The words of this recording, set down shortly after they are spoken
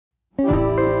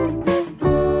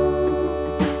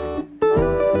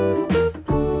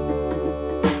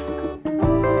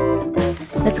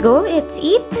go. Let's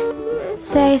eat.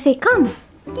 Say, come.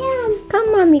 Down.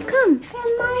 Come, mommy, come.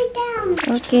 Come on down.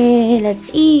 Okay,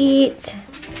 let's eat.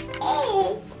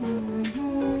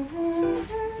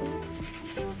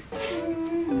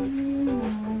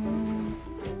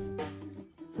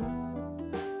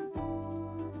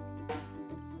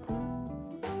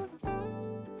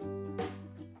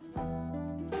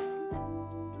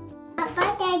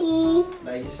 Papa, Daddy.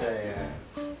 Bye, Saya.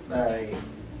 Bye.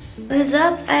 What's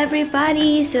up,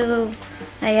 everybody? So,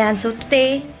 ayan. So,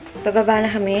 today, bababa na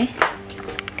kami.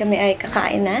 Kami ay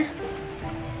kakain na.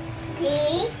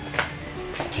 3,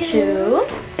 2,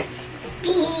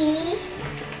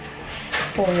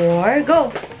 4,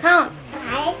 go! Count!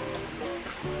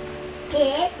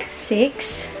 5,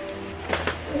 6,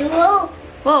 6, whoa,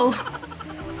 whoa,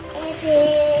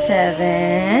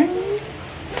 7,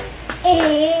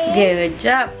 8, good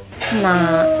job,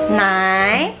 9,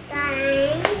 9,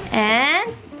 and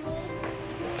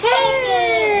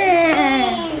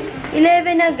 10!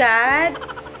 11 agad.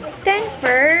 10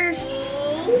 first.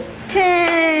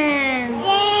 10.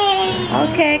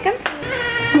 Okay, come.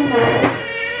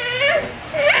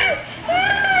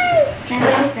 Stand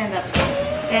up, stand up,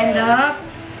 stand up.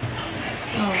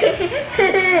 Oh.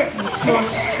 Jesus.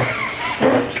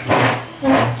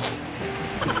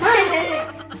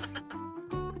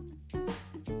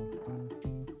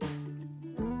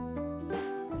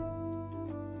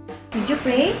 Did you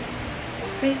pray?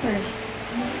 Pray first.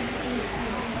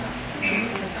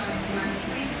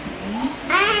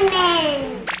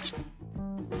 Amen.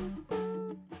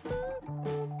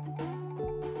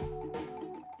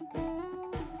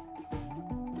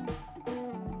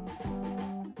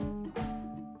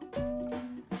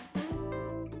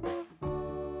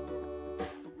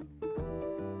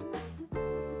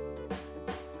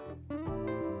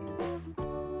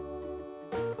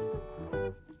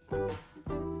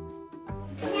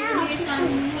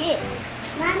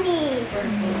 Mommy.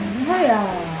 Hiya.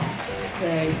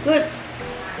 Very good.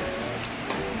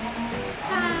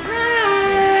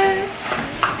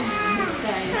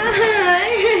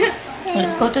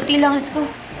 Let's go to Tilong. Let's go.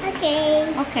 Okay.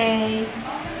 Okay.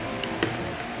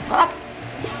 Go up.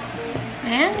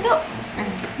 And go.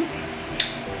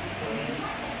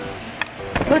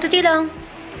 Go to Tilong.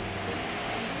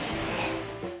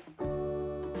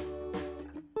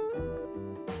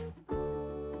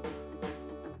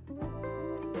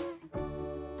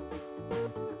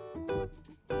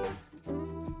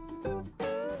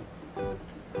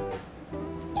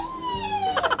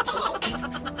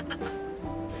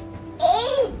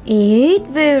 Eat.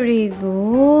 Very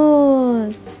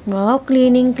good. Wow,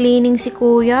 cleaning si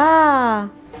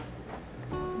Kuya.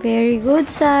 Very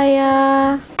good,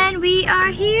 Saya. And we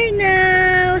are here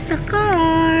now sa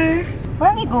car.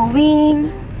 Where are we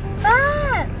going?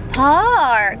 Park.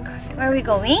 Park. Where are we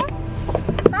going?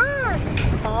 Park.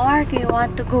 Park. We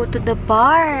want to go to the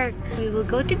park. We will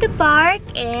go to the park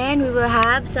and we will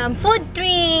have some food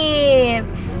trip.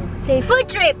 Say food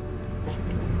trip.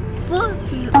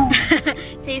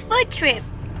 Say food trip.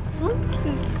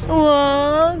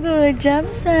 Wow, good job,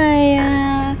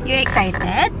 Saya. You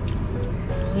excited?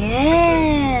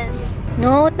 Yes.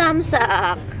 No thumbs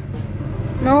up.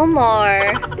 No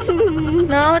more.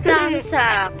 No thumbs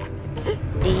up.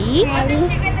 See?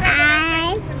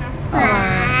 I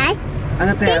want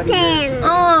Ano tayo? chicken.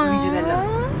 Original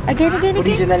lang. Again.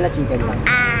 Original na chicken lang.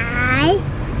 I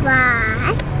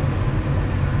want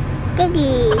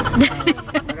Daddy.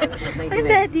 Ang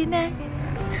daddy na.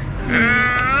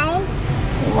 I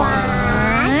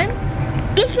want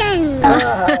chicken.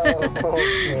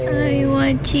 I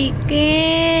want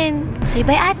chicken. Say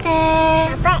bye,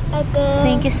 ate. Papa, Ate.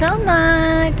 Thank you so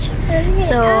much.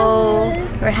 So,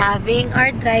 we're having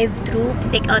our drive-thru.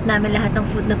 Take out namin lahat ng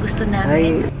food na gusto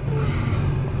namin.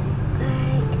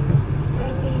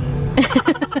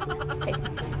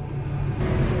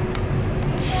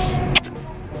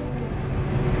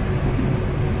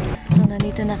 So,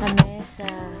 nandito na kami sa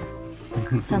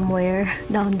somewhere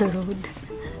down the road.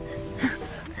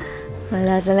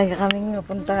 Wala talaga kaming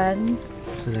napuntahan.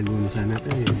 Sa Laguna sana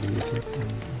tayo.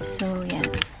 So, yan.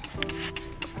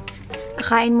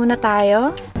 Kakain muna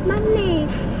tayo. Mommy,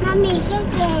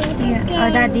 chicken. Yeah.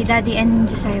 Oh, Daddy and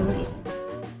Josiah will eat.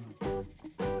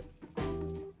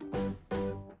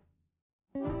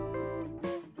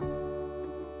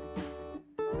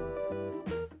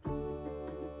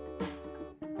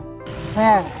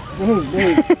 Saya,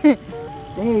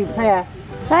 Dave, Saya.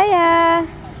 Saya!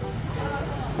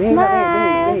 Dave,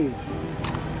 Smile! Dave.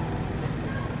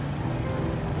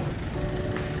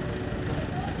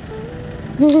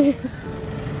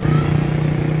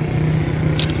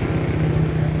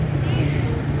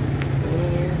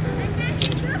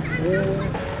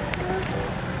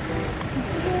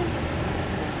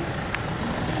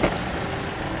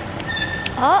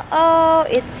 Uh-oh,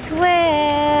 it's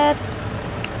wet.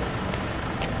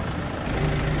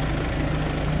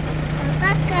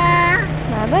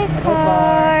 Bye-bye,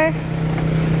 car.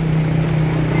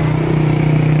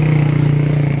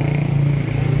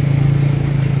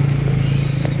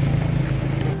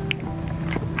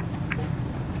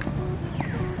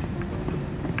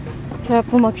 Sarap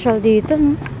pumakyal dito,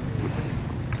 no?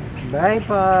 Bye,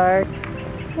 Park.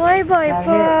 Bye-bye,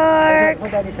 Park.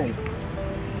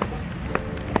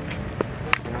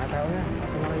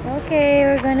 Okay,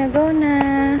 we're gonna go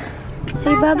na.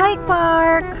 Say bye-bye,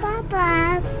 Park.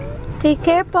 Bye-bye. Take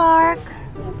care, Park.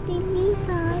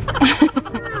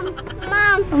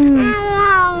 Mom.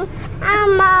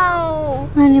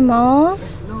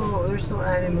 Animals? No, there's no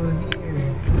animal here.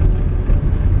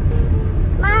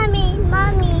 Mommy.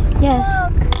 Yes.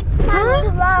 Mommy,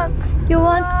 walk.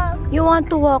 You want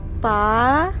to walk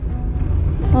pa?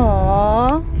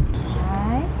 Aww.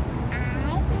 Hi.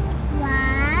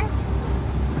 Walk.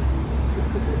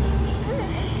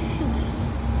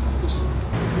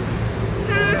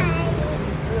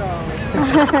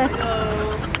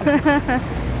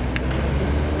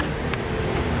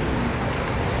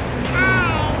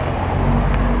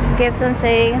 Keeps on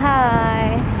saying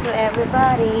hi to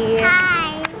everybody.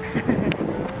 Hi.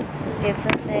 Keeps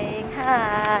on saying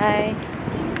hi.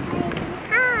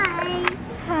 Hi.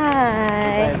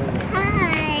 Hi.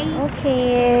 Hi.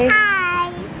 Okay.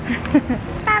 Hi.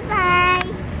 Bye-bye.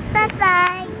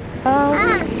 Bye-bye.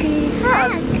 Okay.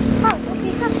 Hug. Hug.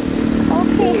 Okay, hug.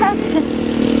 Okay, hug.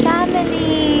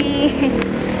 Family.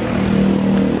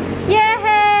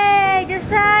 Yay!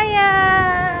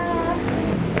 Josiah!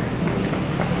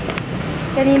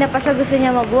 Kanina pa siya gusto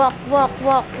niya mag-walk,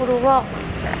 puro walk.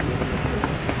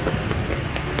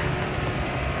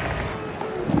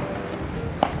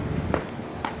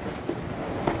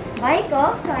 Bike,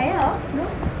 oh. Saya, oh.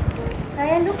 Look.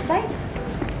 Saya, look, bike.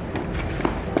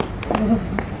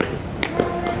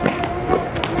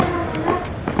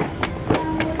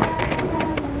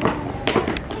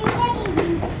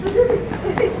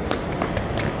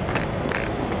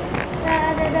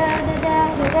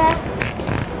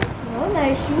 Oh,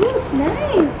 nice shoes.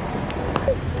 Nice.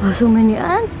 Oh, so many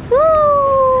ants.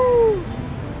 Oh!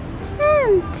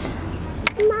 Ants.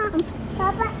 Mom.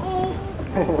 Papa ate.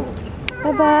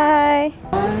 Bye-bye.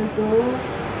 1,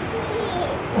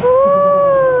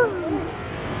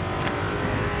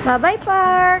 2. Bye-bye,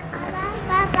 Park.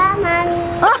 Bye-bye, Mommy.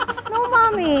 Oh, no,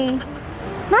 Mommy.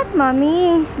 Not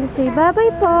Mommy. You say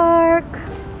bye-bye, Park.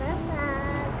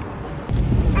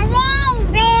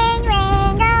 Ring,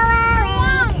 ring, go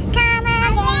away. Come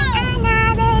again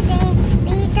another day.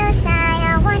 Little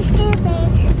Saya wants to play.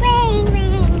 Ring,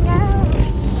 ring, go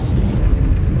away.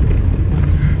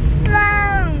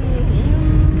 Boom.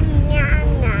 Yum,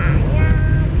 yum,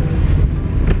 yum.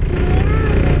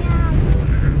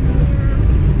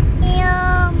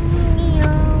 Yum,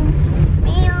 yum.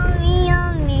 Yum,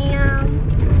 yum, yum.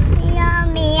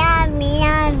 Yummy, yummy,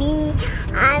 yummy.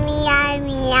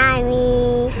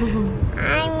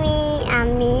 Yummy,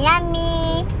 yummy,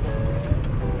 yummy.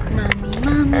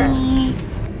 Mami.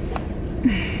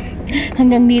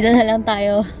 Hanggang dito na lang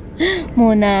tayo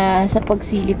muna sa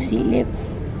pagsilip-silip.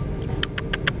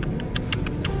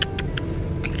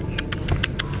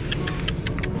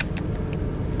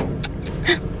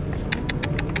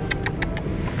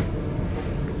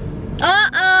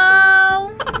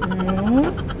 Uh-oh!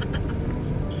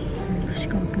 Gusto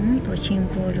ko po, poching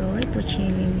poloy,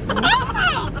 poching po.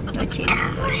 Poching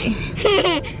poloy.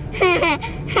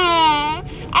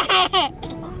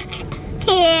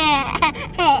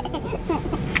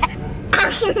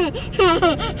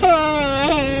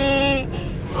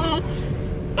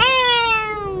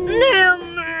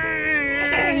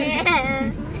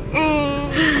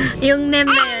 Yung name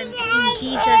na yun, in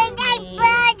Jesus name.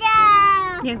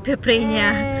 Nagpe-pray niya.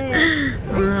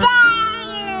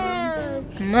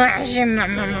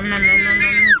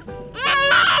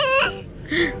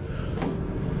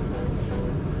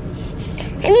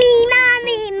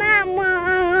 Mommy, mama,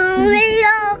 we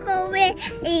walk away.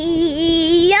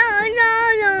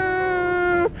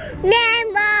 No.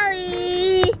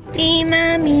 Memory.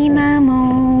 Mami,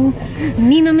 mamo.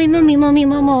 Mi, mami, mami, mami,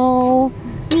 mamo.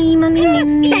 Mi, mami, mami,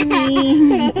 mi.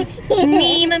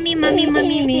 Mi, mami, mami,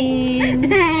 mami, mi.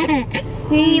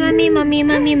 Mi, mami, mami,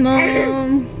 mami,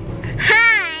 mom.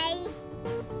 Hi.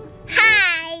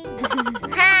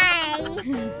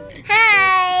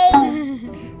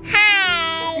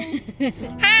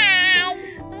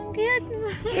 Ang cute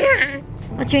mo.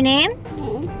 What's your name?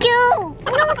 Ju.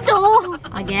 Ano to?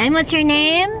 Again, what's your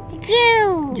name?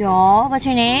 Ju. Jo. What's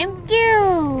your name?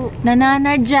 Ju.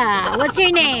 Nananadya. What's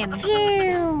your name?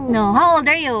 Two. No, how old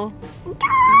are you?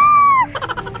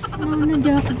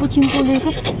 Nananadya ka po yung kulay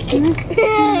ko.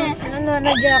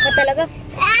 Nananadya ka talaga.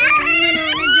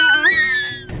 Nananadya ah.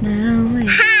 Naway.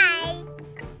 Hi.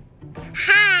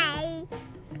 Hi.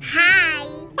 Hi.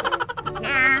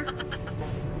 Na.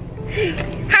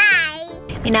 Hi.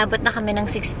 Inabot na kami ng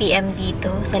 6 PM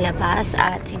dito sa labas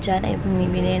at si John ay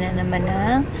bumibili na naman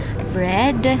ng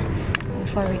bread.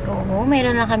 Before we go home,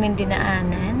 mayroon lang kaming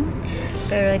dinaanan.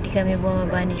 Pero di kami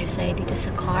bumaba ni Josiah dito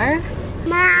sa car.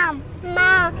 Mom.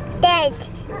 Dad.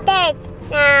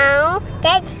 Now.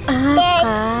 Dad.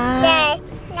 Dad.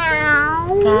 Now.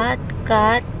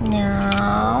 Cat,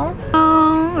 now.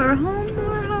 Oh, we're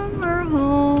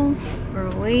home.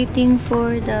 We're waiting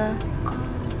for the...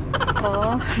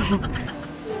 Oh.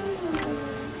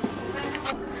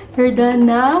 You're done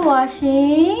na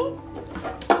washing?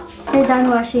 You're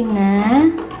done washing na?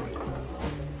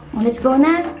 Let's go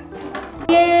na.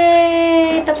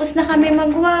 Yay! Tapos na kami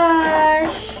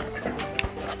mag-wash.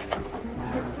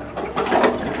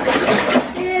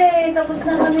 Yay! Tapos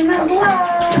na kami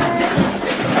mag-wash.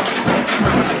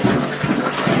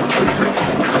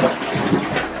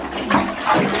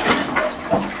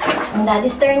 Ang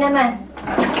daddy's turn naman.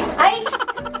 Ay!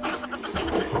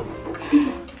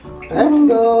 Let's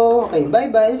go. Okay,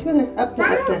 bye-bye. Let's go na. Up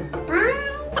na.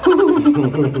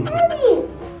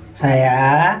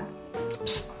 Saya.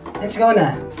 Psst. Let's go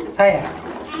na. Saya.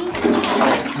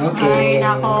 Okay. Ay,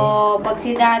 nako. Pag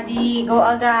si daddy, go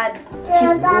agad.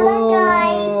 Bye-bye,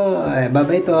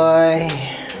 Toy.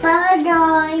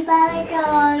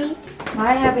 Bye.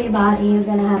 Bye, everybody. You're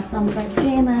gonna have some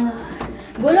pajamas.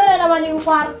 Gulo na naman yung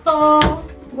kwarto.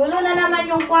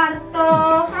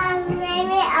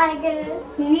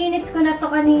 Nilinis ko na to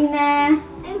kanina.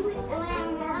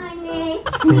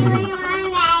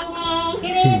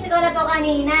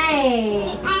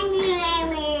 Eh.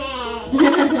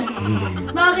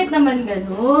 Bakit naman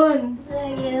ganun?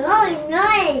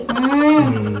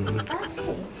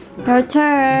 Your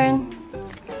turn.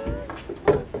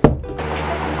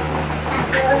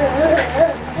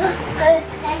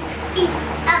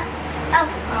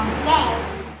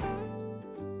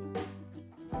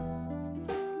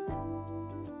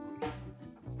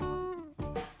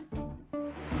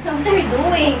 What are you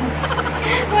doing?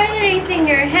 Why are you raising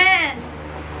your hand?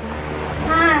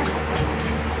 Why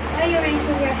are you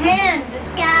raising your hand?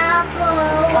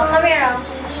 Oh, come here.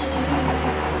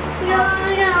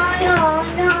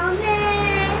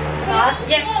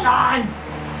 Yes, son.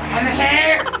 I'm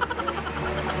here.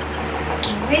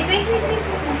 Wait.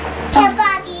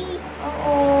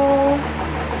 Uh-oh.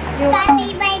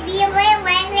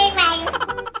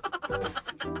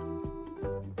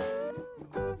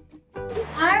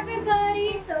 Hi,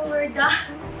 everybody. So we're done.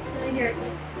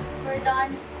 We're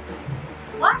done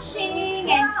washing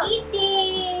and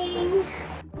eating.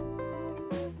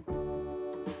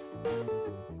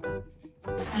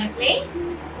 Wanna play?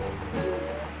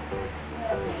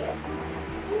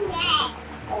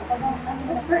 Oh, come on.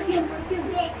 Perfume. Go.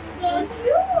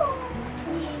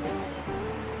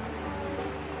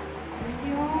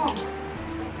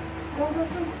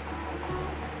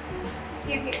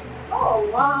 Here. Oh,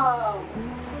 wow.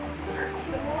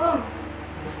 Perfume.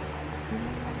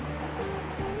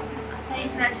 Can you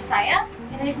smell, Josiah?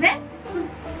 Can you smell?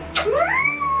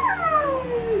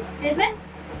 Can you smell?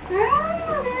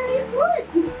 Very good.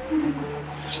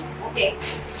 Okay.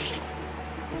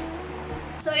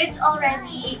 So it's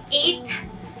already 8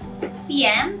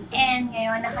 PM and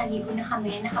ngayon nakaligo na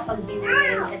kami, nakapag-dinner na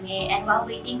rin kami, and while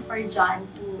waiting for John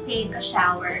to take a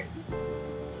shower,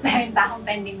 meron pa akong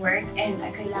pending work and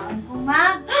kailangan kong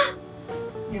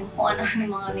yung kung ano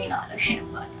yung mga nilalagay ng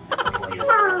bata.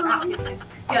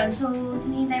 Yun, so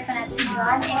hinihintay pa natin si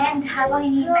John, and habang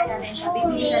hinihintay natin siya,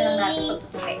 bibilisan lang natin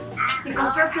tutupin.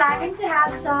 Because we're planning to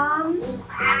have some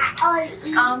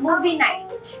movie night.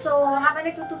 So habang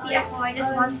nagtutupi ako, I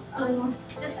just want to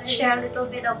share a little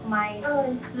bit of my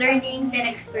learnings and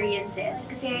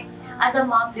experiences. Kasi as a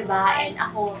mom, diba, and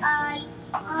ako,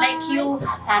 like you,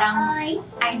 parang,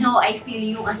 I know, I feel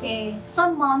you kasi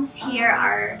some moms here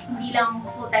are hindi lang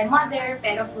full-time mother,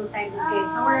 pero full-time din kayo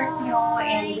sa work nyo.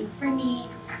 And for me,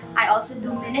 I also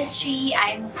do ministry.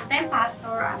 I'm a full-time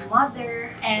pastor, I'm a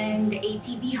mother, and a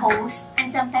TV host.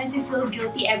 And sometimes you feel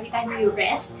guilty every time you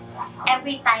rest.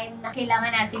 every time na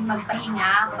kailangan natin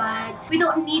magpahinga, but we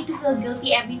don't need to feel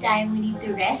guilty every time we need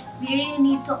to rest. We really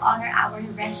need to honor our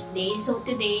rest day. So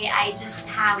today, I just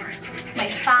have my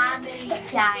family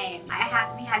time.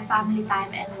 We had family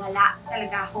time and wala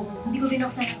talaga akong, hindi ko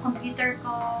binuksan yung computer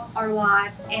ko or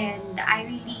what, and I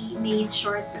really made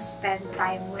sure to spend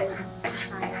time with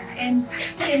Josiah. And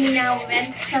kanina, we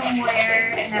went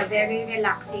somewhere na very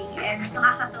relaxing and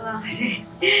nakakatawa kasi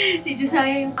si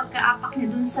Josiah yung pagkaapak niya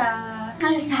dun sa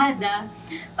kalsada,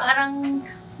 parang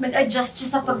nag-adjust siya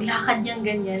sa paglakad niyang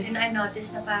ganyan. And I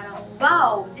noticed na parang,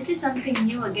 wow, this is something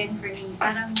new again for me.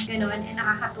 Parang gano'n, and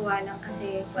nakakatuwa lang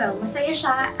kasi, well, masaya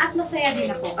siya at masaya din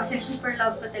ako kasi super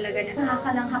love ko talaga na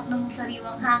nakakalanghap ng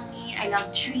sariwang hangin. I love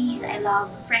trees, I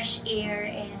love fresh air,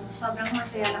 and sobrang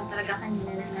masaya lang talaga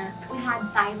kanina na we had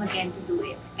time again to do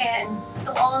it. And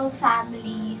to all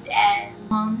families and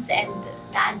moms and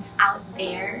dads out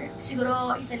there,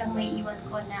 siguro isa lang may iwan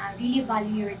ko na really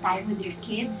value your time with your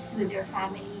kids, with your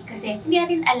family. Kasi hindi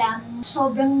natin alam,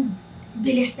 sobrang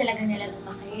bilis talaga nila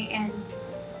lumaki. And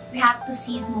we have to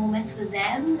seize moments with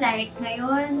them. Like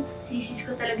ngayon, sisis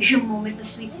ko talaga yung moment na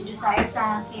sweet si Josiah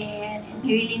sa akin. And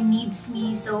he really needs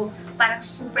me. So parang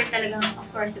super talagang, of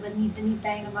course, diba, need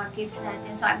tayo ng mga kids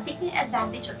natin. So I'm taking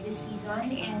advantage of this season.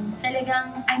 And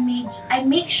talagang we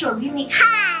make sure.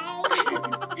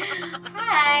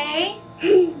 Hi!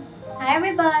 Hi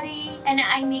everybody! And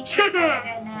I make sure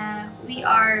talaga na we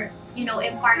are, you know,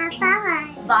 imparting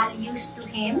values to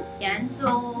him. Yan.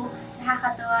 So,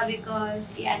 nakakatawa because,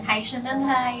 yan, hi siya ng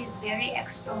hi, is very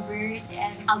extrovert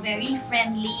and very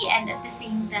friendly, and at the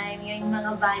same time, yung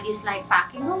mga values like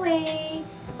packing away,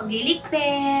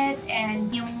 pagliligpit, and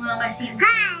yung mga simple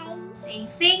saying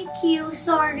thank you,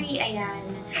 sorry, ayan.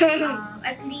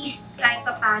 At least, kahit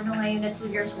pa paano ngayon na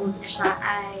 2 years old na siya,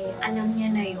 ay alam niya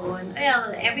na yun.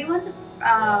 Well, everyone's,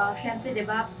 syempre,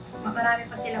 diba, marami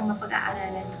pa silang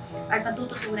mapag-aaralan or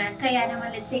matututunan. Kaya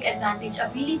naman, let's take advantage of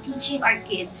really teaching our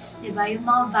kids, diba, yung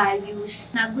mga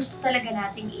values na gusto talaga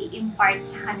nating i-impart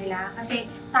sa kanila. Kasi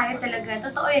tayo talaga,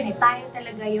 totoo yan eh, tayo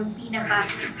talaga yung pinaka,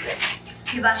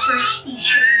 diba, first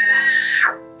teacher nila.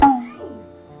 Ay,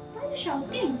 tayo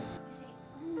shouting.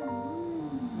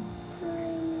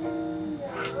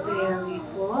 Very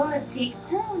good. Say,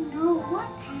 oh no, what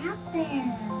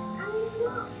happened?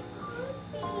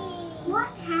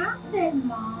 What happened,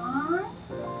 Mom?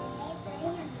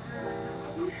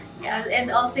 Yeah,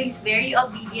 and also he's very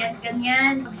obedient.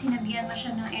 Ganyan, pag sinabihan mo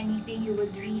siya ng anything, you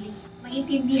would really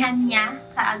maintindihan niya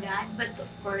kaagad. But of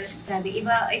course, grabe,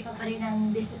 iba pa rin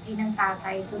ang discipline ng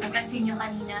tatay. So napansin nyo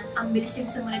kanina, ang bilis yung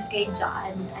sumunod kay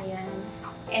John. Ayan.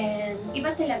 And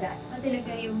iba talaga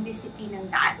yung discipline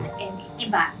ng dad, and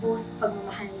iba, both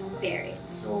pagmamahal ng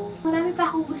parents. So, marami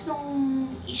pa akong gustong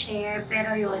i-share,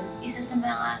 pero yun, isa sa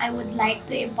mga I would like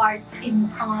to impart in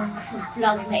sa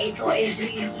vlog na ito is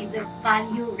really the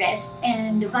value rest,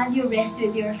 and value rest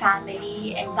with your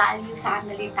family, and value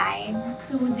family time.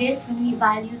 Through this, when we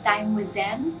value time with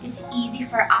them, it's easy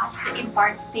for us to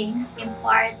impart things,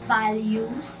 impart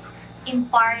values,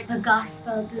 impart the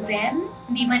gospel to them.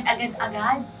 Hindi man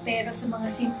agad-agad, pero sa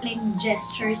mga simpleng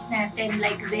gestures natin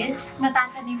like this,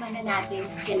 matataniman na natin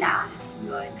sila.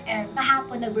 Yun. And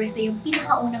kahapon nag-birthday yung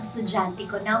pinakaunang estudyante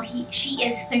ko. Now, she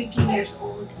is 13 years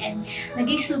old. And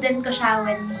naging student ko siya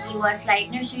when he was like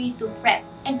nursery to prep.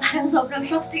 And parang sobrang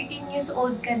shocked, 13 years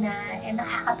old ka na. And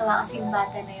nakakatawa kasi yung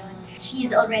bata na yun. She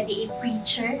is already a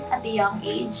preacher at a young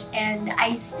age. And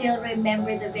I still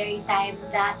remember the very time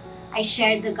that I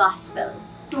shared the gospel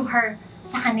to her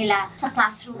sa kanila, sa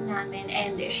classroom namin,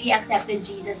 and she accepted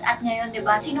Jesus. At ngayon,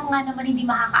 diba, sino nga naman hindi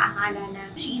makakaakala na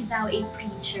she is now a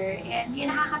preacher. And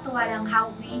yun, nakakatuwa lang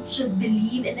how we should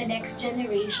believe in the next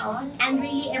generation and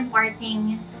really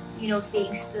imparting, you know,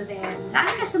 things to them. Lalo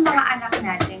na sa mga anak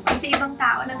natin. Kung sa ibang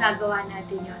tao, nagagawa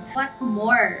natin yun. What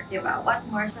more, diba? What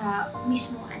more sa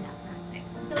mismong anak natin.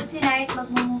 So tonight,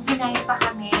 mag-movie night pa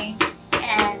kami.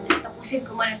 And tapusin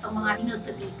ko muna itong mga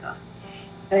tinutubi ko.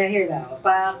 Here now.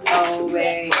 Pack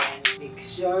away and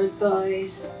fix your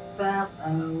toys. Pack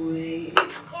away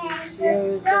and fix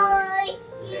your toys.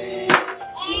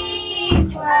 Be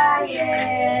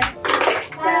quiet.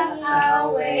 Pack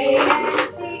away and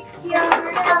fix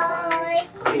your toy.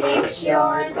 Fix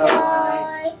your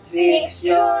toy. Fix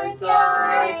your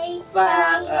toys.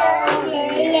 Pack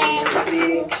away and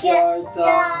fix your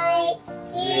toy.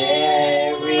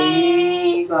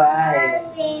 Very quiet.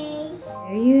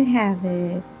 There you have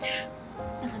it.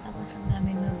 Nakatapos lang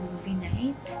namin mag-movie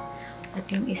night. At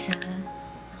yung isa,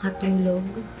 nakatulog.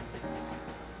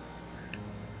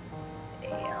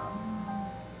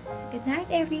 Good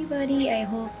night, everybody. I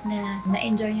hope na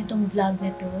na-enjoy nyo tong vlog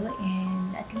na to.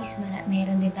 And at least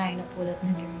meron din tayo napulot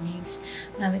na learnings.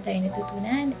 Marami tayong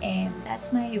natutunan, and that's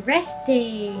my rest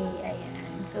day.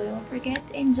 Ayan. So don't forget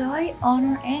to enjoy,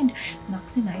 honor, and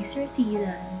maximize your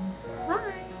season.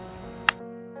 Bye!